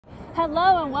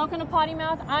Hello and welcome to Potty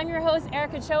Mouth. I'm your host,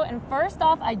 Erica Cho, and first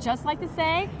off, I'd just like to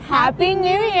say Happy New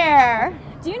Year!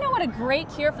 Do you know what a great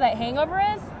cure for that hangover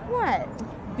is? What?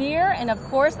 Beer and, of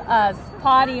course, us,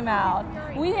 Potty Mouth.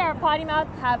 We here at Potty Mouth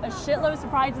have a shitload of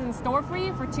surprises in store for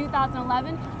you for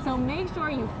 2011, so make sure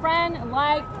you friend,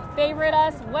 like, favorite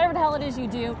us, whatever the hell it is you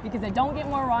do, because it don't get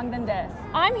more wrong than this.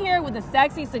 I'm here with the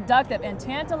sexy, seductive, and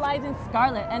tantalizing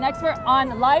Scarlet, an expert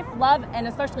on life, love, and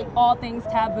especially all things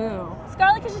taboo.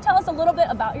 Scarlet, could you tell us a little bit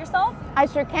about yourself? I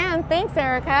sure can. Thanks,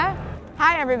 Erica.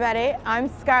 Hi, everybody. I'm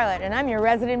Scarlet, and I'm your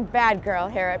resident bad girl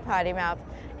here at Potty Mouth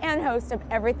and host of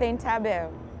Everything Taboo.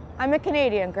 I'm a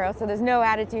Canadian girl, so there's no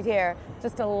attitude here,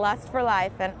 just a lust for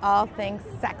life and all things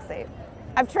sexy.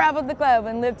 I've traveled the globe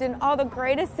and lived in all the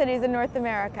greatest cities in North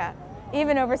America,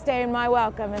 even overstaying my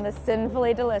welcome in the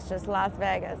sinfully delicious Las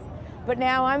Vegas. But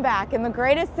now I'm back in the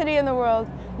greatest city in the world,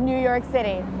 New York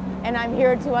City, and I'm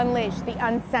here to unleash the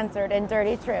uncensored and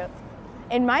dirty truth.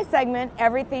 In my segment,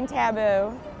 Everything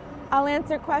Taboo, I'll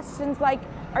answer questions like,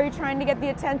 are you trying to get the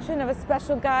attention of a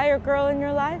special guy or girl in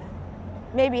your life?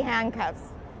 Maybe handcuffs.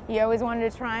 You always wanted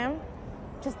to try them?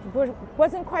 Just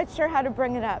wasn't quite sure how to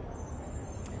bring it up.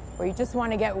 Or you just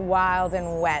want to get wild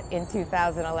and wet in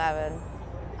 2011.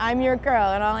 I'm your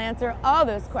girl, and I'll answer all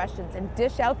those questions and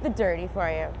dish out the dirty for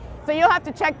you. So you'll have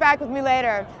to check back with me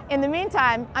later. In the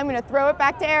meantime, I'm going to throw it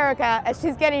back to Erica as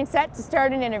she's getting set to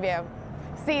start an interview.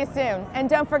 See you soon. And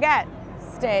don't forget,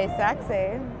 stay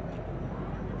sexy.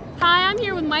 Hi, I'm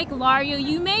here with Mike Lario.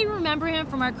 You may remember him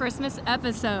from our Christmas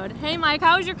episode. Hey Mike,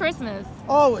 how was your Christmas?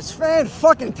 Oh, it's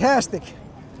fan-fucking-tastic.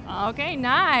 Okay,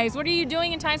 nice. What are you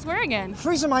doing in Times Square again?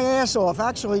 Freezing my ass off,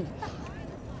 actually.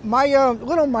 My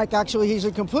little Mike, actually, he's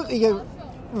completely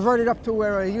reverted up to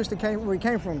where he where he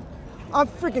came from. I'm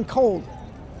freaking cold.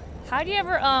 How do you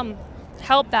ever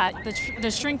help that, the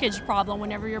shrinkage problem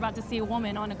whenever you're about to see a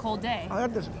woman on a cold day?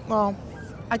 Well,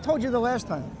 I told you the last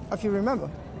time, if you remember.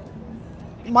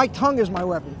 My tongue is my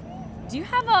weapon. Do you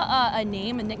have a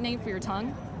name, a nickname for your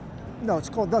tongue? No, it's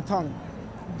called the tongue.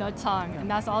 The tongue,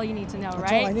 and that's all you need to know, right?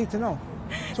 That's all I need to know.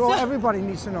 That's all everybody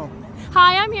needs to know.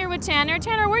 Hi, I'm here with Tanner.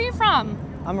 Tanner, where are you from?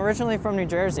 I'm originally from New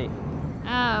Jersey.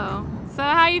 Oh, so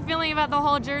how are you feeling about the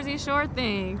whole Jersey Shore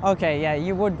thing? Okay, yeah,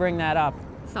 you would bring that up.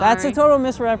 Sorry. That's a total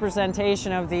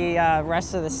misrepresentation of the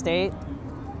rest of the state.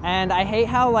 And I hate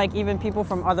how like even people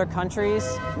from other countries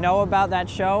know about that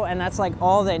show, and that's like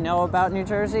all they know about New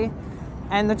Jersey.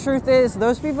 And the truth is,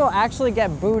 those people actually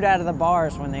get booed out of the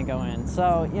bars when they go in.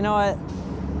 So, you know what?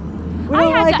 We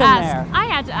don't like them there. I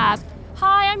had to ask.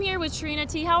 Hi, I'm here with Trina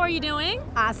T. How are you doing?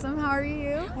 Awesome. How are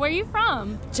you? Where are you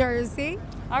from? Jersey.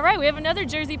 All right, we have another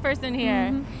Jersey person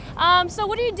here. Mm-hmm. So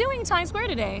what are you doing in Times Square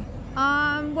today?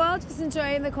 Well, just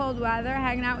enjoying the cold weather,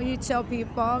 hanging out with you chill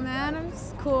people, man.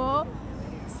 It's cool.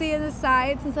 Seeing the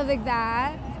sights and stuff like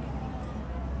that.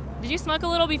 Did you smoke a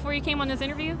little before you came on this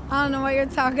interview? I don't know what you're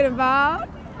talking about.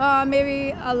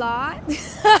 Maybe a lot.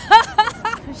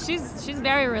 She's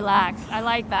very relaxed. I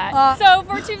like that. So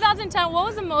for 2010, what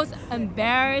was the most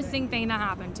embarrassing thing that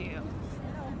happened to you?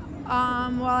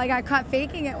 Well, I got caught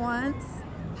faking it once.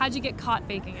 How'd you get caught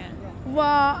faking it?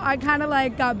 Well, I kind of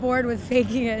like got bored with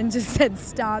faking it and just said,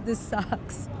 stop, this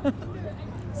sucks.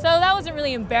 So that wasn't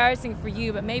really embarrassing for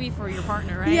you, but maybe for your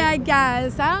partner, right? Yeah, I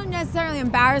guess. I don't necessarily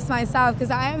embarrass myself because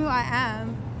I am who I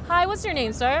am. Hi, what's your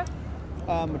name, sir?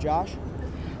 Josh.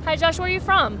 Hi, Josh. Where are you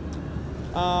from?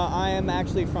 I am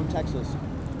actually from Texas.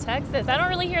 Texas. I don't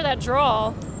really hear that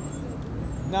drawl.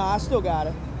 No, I still got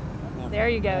it. No. There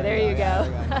you go. There you go.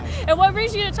 And what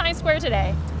brings you to Times Square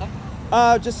today?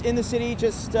 Just in the city,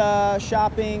 just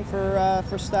shopping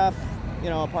for stuff,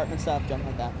 you know, apartment stuff, junk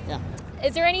like that. Yeah.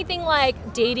 Is there anything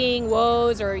like dating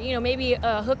woes or, you know, maybe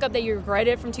a hookup that you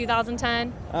regretted from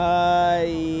 2010?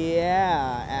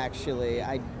 Yeah, actually,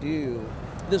 I do.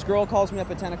 This girl calls me up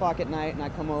at 10 o'clock at night, and I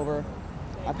come over.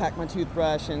 I pack my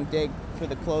toothbrush and dig for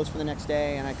the clothes for the next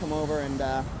day, and I come over and...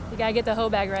 you gotta get the hoe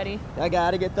bag ready. I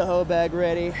gotta get the hoe bag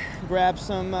ready. Grab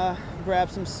some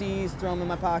C's, throw them in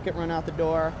my pocket, run out the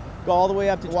door, go all the way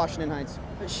up to Washington Heights.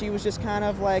 She was just kind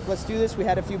of like, let's do this. We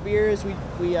had a few beers,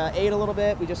 we ate a little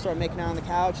bit, we just started making out on the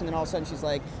couch, and then all of a sudden she's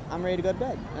like, I'm ready to go to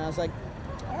bed. And I was like,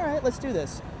 all right, let's do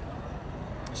this.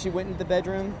 She went into the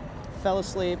bedroom, fell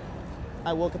asleep.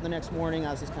 I woke up the next morning,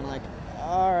 I was just kind of like,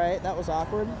 all right, that was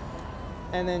awkward.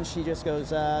 And then she just goes,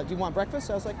 do you want breakfast?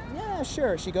 I was like, yeah,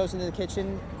 sure. She goes into the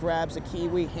kitchen, grabs a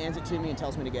kiwi, hands it to me, and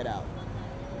tells me to get out.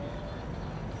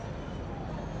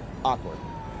 Awkward.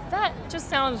 That just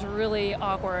sounds really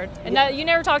awkward. And that, you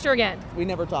never talked to her again? We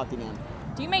never talked again.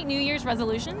 Do you make New Year's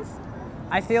resolutions?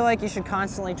 I feel like you should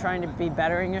constantly try to be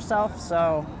bettering yourself.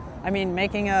 So, I mean,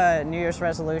 making a New Year's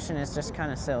resolution is just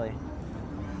kind of silly.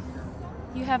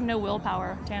 You have no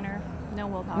willpower, Tanner. No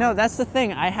willpower. No, that's the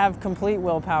thing. I have complete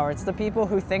willpower. It's the people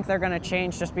who think they're going to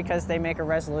change just because they make a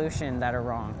resolution that are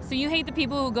wrong. So you hate the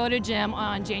people who go to gym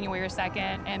on January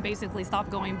 2nd and basically stop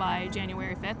going by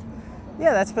January 5th?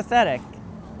 Yeah, that's pathetic.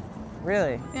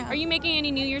 Really. Yeah. Are you making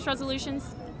any New Year's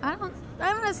resolutions? I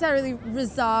don't necessarily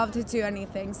resolve to do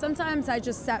anything. Sometimes I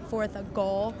just set forth a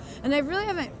goal, and I really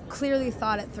haven't clearly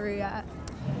thought it through yet.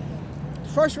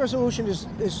 First resolution is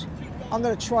I'm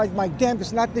going to try my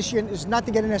damnedest, not this year, is not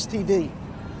to get an STD.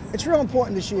 It's real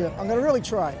important this year. I'm going to really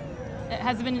try.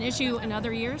 Has it been an issue in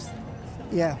other years?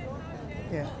 Yeah.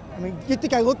 I mean, you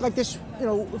think I look like this, you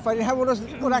know, if I didn't have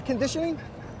all that conditioning?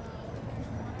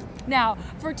 Now,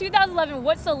 for 2011,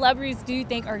 what celebrities do you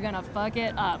think are going to fuck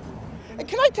it up? And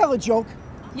can I tell a joke?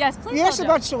 Yes, please. You asked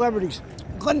about celebrities.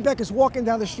 Glenn Beck is walking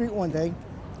down the street one day,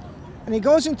 and he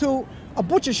goes into a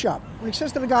butcher shop. And he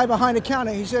says to the guy behind the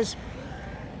counter, he says,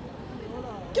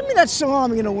 "Give me that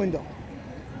salami in the window."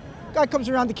 Guy comes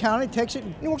around the counter, he takes it,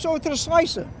 and he walks over to the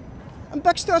slicer. And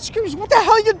Beck starts screaming, "What the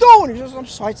hell are you doing?" He says, "I'm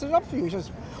slicing it up for you." He says,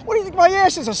 "What do you think my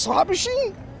ass is, a slot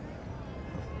machine?"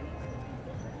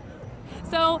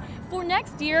 So, for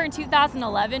next year in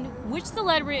 2011, which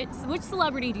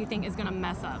celebrity do you think is going to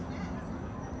mess up?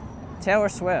 Taylor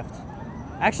Swift.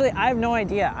 Actually, I have no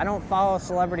idea. I don't follow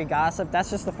celebrity gossip.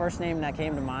 That's just the first name that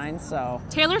came to mind, so.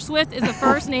 Taylor Swift is the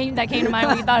first name that came to mind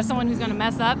when you thought of someone who's going to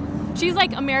mess up. She's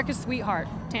like America's sweetheart,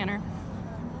 Tanner.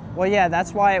 Well, yeah,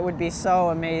 that's why it would be so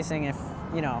amazing if,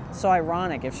 you know, so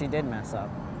ironic if she did mess up.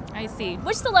 I see.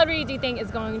 Which celebrity do you think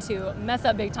is going to mess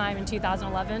up big time in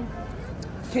 2011?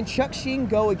 Can Chuck Sheen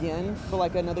go again for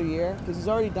like another year? Because he's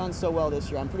already done so well this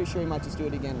year. I'm pretty sure he might just do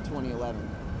it again in 2011.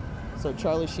 So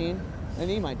Charlie Sheen, and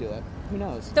he might do it. Who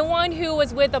knows? The one who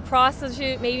was with a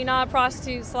prostitute, maybe not a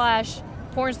prostitute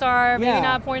 / porn star, maybe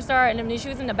not a porn star, and then she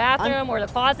was in the bathroom or the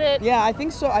closet. Yeah, I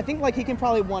think so. I think like he can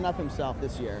probably one up himself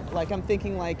this year. Like I'm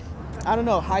thinking like, I don't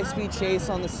know, high-speed chase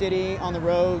on the city, on the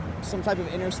road, some type of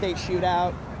interstate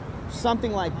shootout,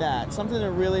 something like that. Something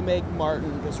to really make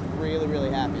Martin just really, really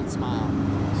happy and smile.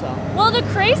 So. Well, the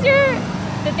crazier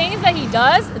the things that he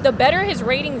does, the better his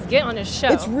ratings get on his show.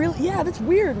 It's really, yeah, that's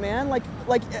weird, man. Like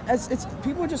it's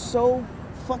people are just so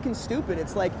fucking stupid.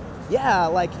 It's like, yeah,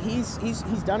 like he's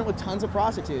done it with tons of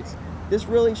prostitutes. This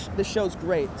show's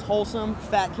great. It's wholesome.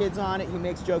 Fat kids on it. He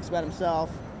makes jokes about himself.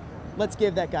 Let's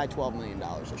give that guy $12 million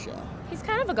a show. He's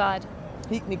kind of a god.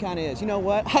 He kind of is. You know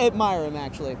what? I admire him,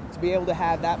 actually. To be able to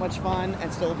have that much fun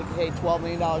and still be paid $12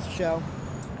 million a show,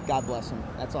 God bless him.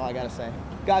 That's all I got to say.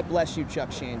 God bless you,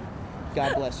 Chuck Sheen.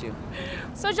 God bless you.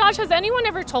 So, Josh, has anyone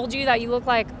ever told you that you look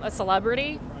like a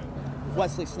celebrity?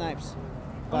 Wesley Snipes.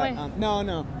 But,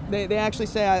 no. They actually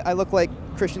say I look like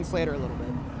Christian Slater a little bit.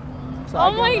 So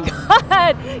oh my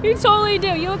God, you totally do.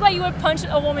 You look like you would punch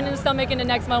a woman in the stomach in the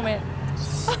next moment.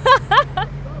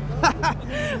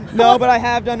 No, but I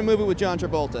have done a movie with John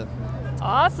Travolta.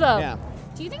 Awesome. Yeah.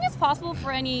 Do you think it's possible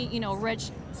for any,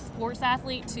 rich sports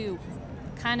athlete to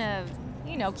kind of,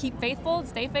 keep faithful,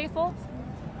 stay faithful?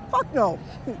 Fuck no.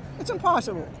 It's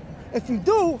impossible. If you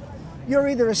do, you're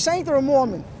either a saint or a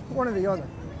Mormon. One or the other.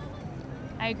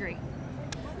 I agree.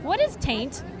 What is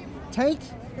taint? Taint?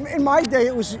 In my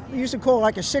day, we used to call it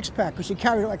like a six-pack because you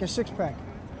carry it like a six-pack.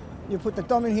 You put the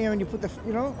thumb in here and you put the,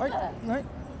 right?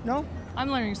 No? I'm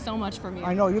learning so much from you.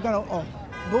 I know,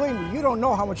 believe me, you don't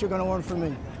know how much you're going to learn from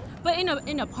me. But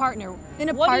in a partner,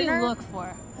 what do you look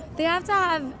for? They have to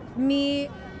have me,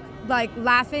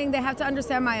 laughing. They have to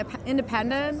understand my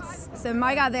independence. So,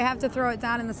 my God, they have to throw it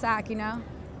down in the sack,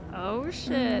 Oh,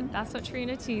 shit. Mm-hmm. That's what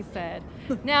Trina T said.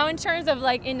 Now, in terms of,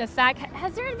 in the sack,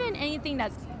 has there been anything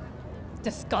that's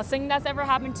disgusting that's ever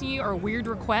happened to you or a weird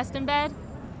request in bed?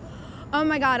 Oh,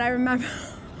 my God, I remember.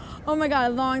 Oh, my God,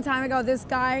 a long time ago, this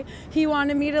guy, he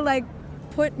wanted me to,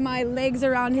 put my legs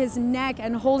around his neck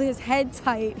and hold his head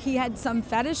tight. He had some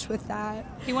fetish with that.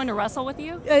 He wanted to wrestle with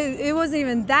you? It wasn't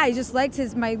even that. He just liked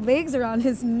my legs around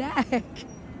his neck.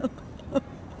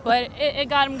 But it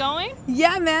got him going?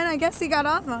 Yeah, man. I guess he got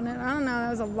off on it. I don't know. That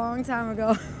was a long time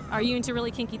ago. Are you into really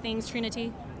kinky things, Trina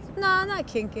T? No, I'm not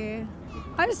kinky.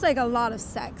 I just like a lot of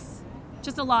sex.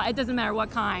 Just a lot. It doesn't matter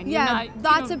what kind. Yeah,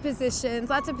 lots of positions,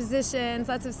 lots of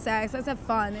sex, lots of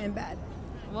fun in bed.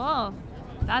 Well,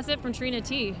 that's it from Trina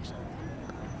T.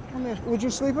 Would you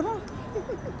sleep with her?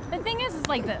 The thing is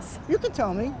like this. You can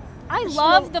tell me. I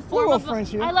love the form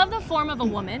of a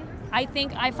woman.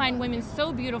 I find women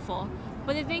so beautiful.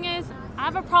 But the thing is, I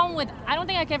have a problem with, I don't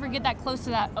think I could ever get that close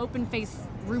to that open-faced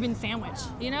Reuben sandwich.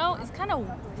 It's kind of,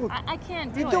 I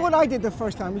can't do it. You do what I did the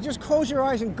first time. You just close your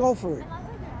eyes and go for it.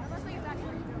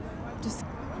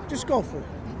 Just go for it.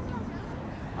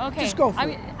 Okay. Just go for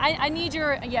it. I need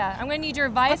your, yeah, I'm gonna need your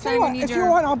advice. I'll tell you what, if you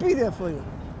want, I'll be there for you.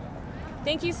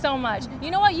 Thank you so much.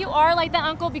 You know what? You are like that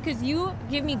uncle because you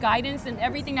give me guidance and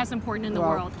everything that's important in the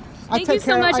world. Thank you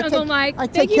so much, Uncle Mike.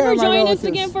 Thank you for joining us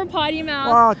again for Potty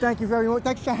Mouth. Wow, thank you very much.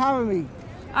 Thanks for having me.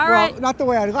 All right. Not the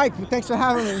way I'd like, but thanks for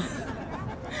having me.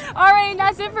 All right, and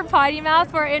that's it for Potty Mouth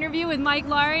for our interview with Mike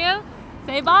Lario.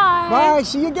 Say bye. Bye.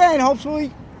 See you again,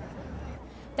 hopefully.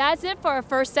 That's it for our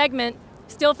first segment.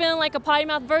 Still feeling like a potty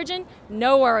mouth virgin?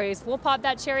 No worries. We'll pop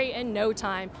that cherry in no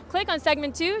time. Click on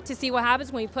segment 2 to see what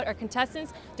happens when we put our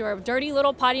contestants through our dirty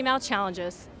little potty mouth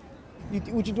challenges.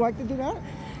 Would you like to do that?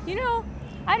 You know,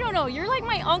 I don't know. You're like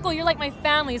my uncle. You're like my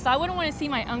family, so I wouldn't want to see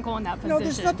my uncle in that position. No,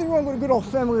 there's nothing wrong with a good old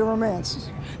family romance.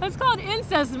 That's called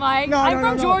incest, Mike. I'm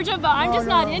from Georgia, but I'm just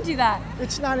not into that.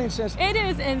 It's not incest. It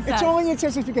is incest. It's only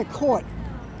incest if you get caught.